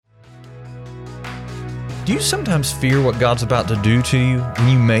Do you sometimes fear what God's about to do to you when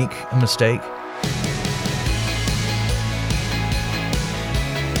you make a mistake?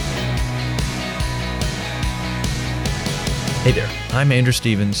 Hey there, I'm Andrew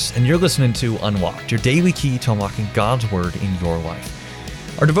Stevens, and you're listening to Unlocked, your daily key to unlocking God's Word in your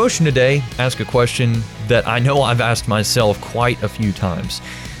life. Our devotion today asks a question that I know I've asked myself quite a few times.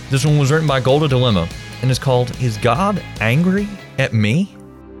 This one was written by Golda Dilema, and is called, Is God Angry at Me?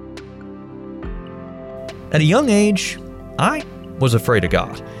 At a young age, I was afraid of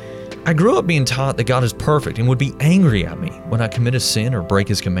God. I grew up being taught that God is perfect and would be angry at me when I commit a sin or break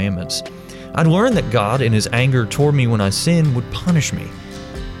His commandments. I'd learned that God, in His anger toward me when I sin, would punish me.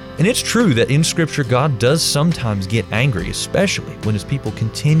 And it's true that in Scripture, God does sometimes get angry, especially when His people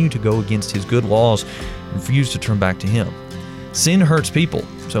continue to go against His good laws and refuse to turn back to Him. Sin hurts people,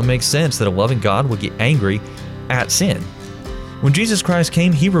 so it makes sense that a loving God would get angry at sin. When Jesus Christ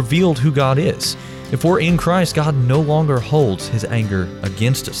came, He revealed who God is. If we're in Christ, God no longer holds His anger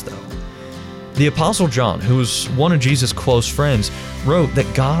against us, though. The Apostle John, who was one of Jesus' close friends, wrote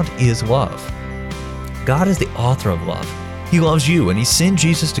that God is love. God is the author of love. He loves you, and He sent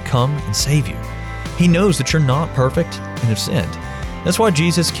Jesus to come and save you. He knows that you're not perfect and have sinned. That's why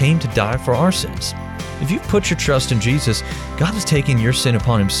Jesus came to die for our sins. If you've put your trust in Jesus, God has taken your sin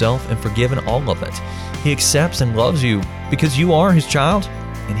upon Himself and forgiven all of it. He accepts and loves you because you are His child,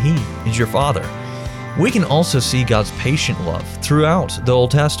 and He is your Father. We can also see God's patient love throughout the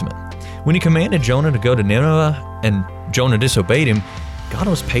Old Testament. When He commanded Jonah to go to Nineveh and Jonah disobeyed Him, God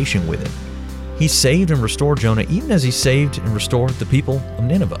was patient with him. He saved and restored Jonah even as He saved and restored the people of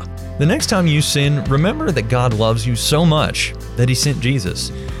Nineveh. The next time you sin, remember that God loves you so much that He sent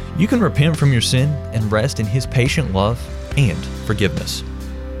Jesus. You can repent from your sin and rest in His patient love and forgiveness.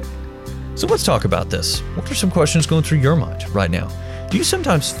 So let's talk about this. What are some questions going through your mind right now? Do you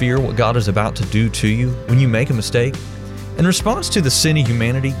sometimes fear what God is about to do to you when you make a mistake? In response to the sin of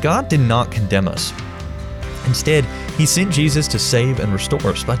humanity, God did not condemn us. Instead, He sent Jesus to save and restore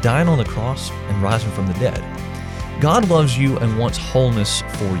us by dying on the cross and rising from the dead. God loves you and wants wholeness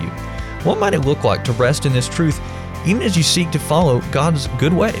for you. What might it look like to rest in this truth even as you seek to follow God's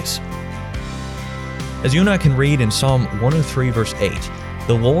good ways? As you and I can read in Psalm 103 verse 8,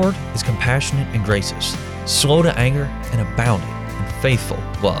 the Lord is compassionate and gracious, slow to anger and abounding in faithful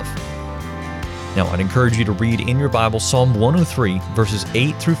love. Now, I'd encourage you to read in your Bible Psalm 103, verses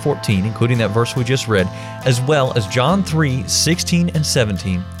 8 through 14, including that verse we just read, as well as John 3, 16 and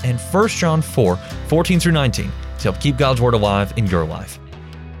 17, and 1 John 4, 14 through 19, to help keep God's Word alive in your life.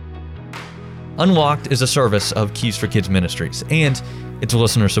 Unlocked is a service of Keys for Kids Ministries, and it's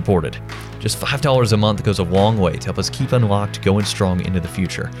listener-supported. Just $5 a month goes a long way to help us keep Unlocked going strong into the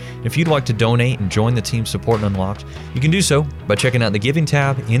future. If you'd like to donate and join the team supporting Unlocked, you can do so by checking out the Giving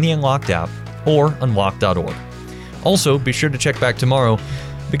tab in the Unlocked app, or unlocked.org. Also, be sure to check back tomorrow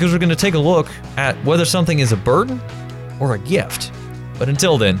because we're going to take a look at whether something is a burden or a gift. But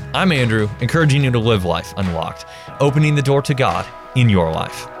until then, I'm Andrew, encouraging you to live life unlocked, opening the door to God in your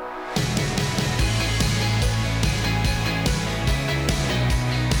life.